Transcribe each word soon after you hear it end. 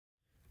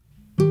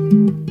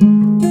Charlie,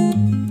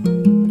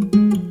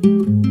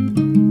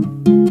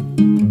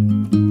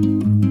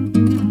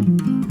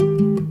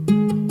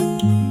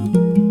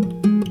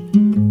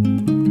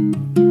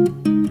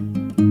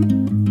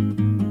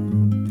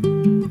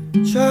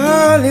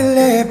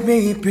 let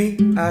me be,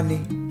 I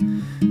need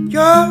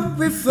your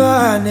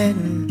refining,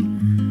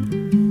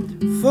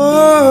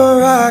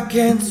 for I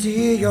can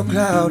see your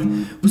cloud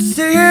with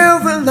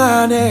silver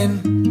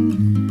lining.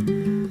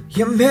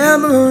 Your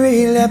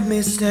memory let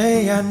me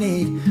stay, I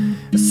need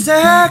a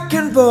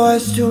second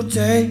voice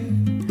today,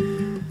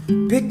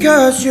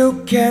 because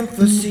you can't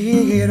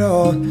foresee it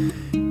all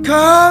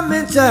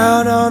coming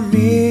down on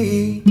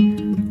me.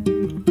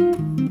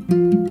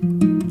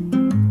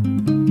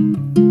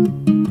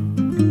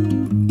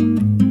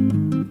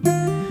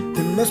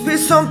 Must be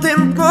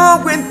something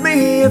wrong with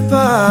me if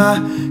I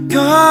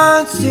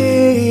can't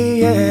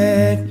see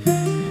it.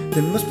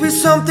 There must be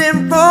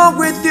something wrong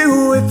with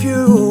you if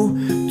you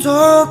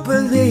don't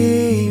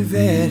believe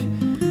it.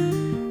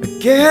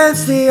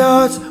 Against the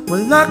odds,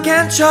 when luck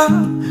and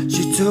charm,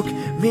 she took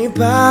me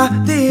by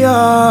the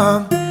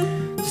arm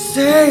to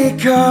say,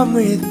 come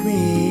with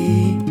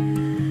me.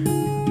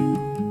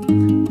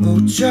 Oh,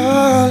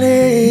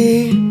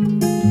 Charlie.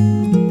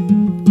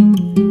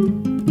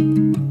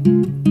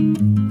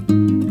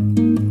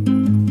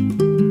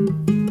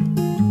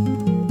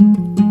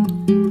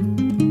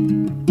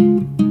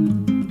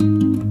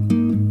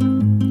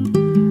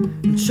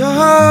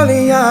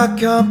 Charlie, I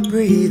can't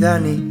breathe, I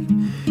need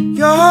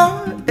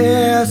your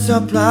air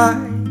supply,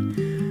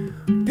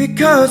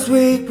 because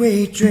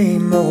we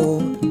dream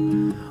all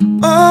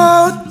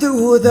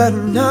through the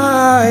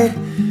night.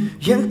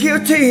 And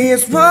guilty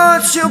is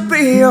what she'll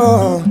be,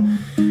 all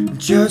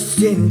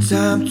just in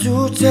time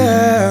to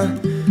tell.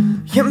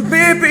 And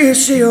baby,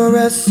 she'll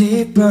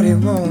receive, but it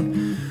won't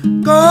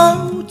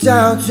go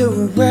down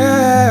too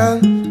well.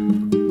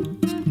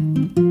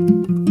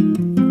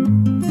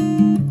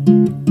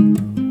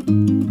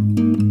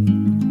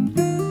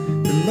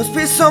 Must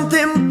be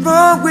something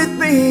wrong with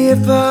me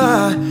if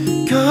I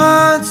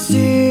can't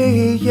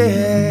see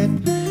it.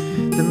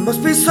 There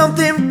must be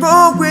something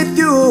wrong with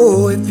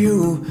you if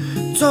you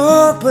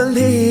don't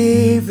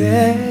believe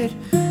it.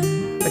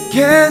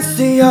 Against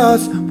the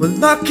odds, when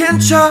luck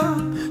and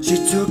charm, she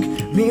took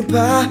me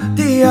by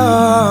the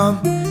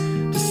arm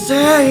to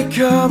say,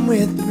 come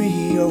with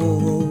me,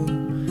 oh,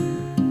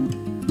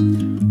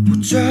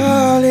 oh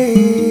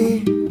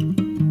Charlie.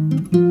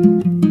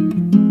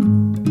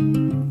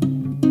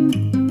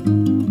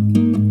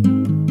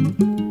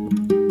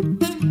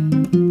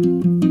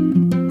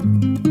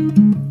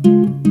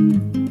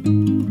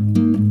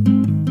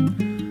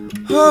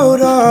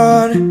 Hold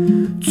on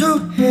to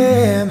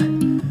him,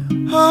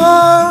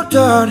 hold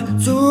on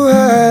to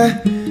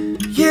her.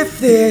 If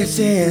this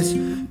is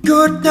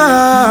good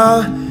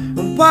now,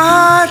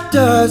 why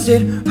does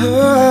it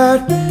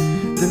hurt?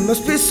 There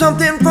must be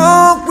something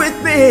wrong with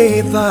me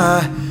if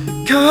I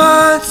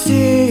can't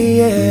see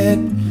it.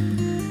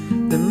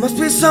 There must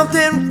be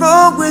something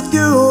wrong with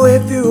you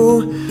if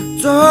you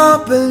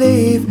don't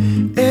believe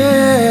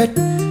it.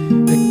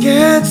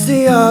 Against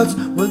the odds,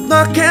 with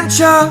luck and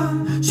charm,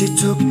 she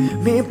took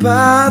me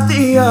by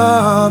the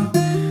arm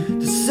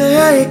to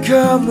say,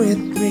 come with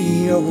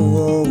me,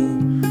 oh, oh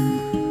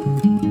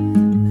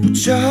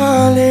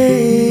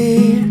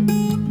Charlie.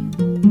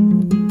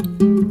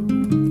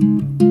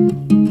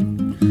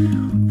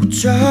 Oh,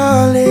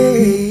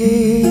 Charlie.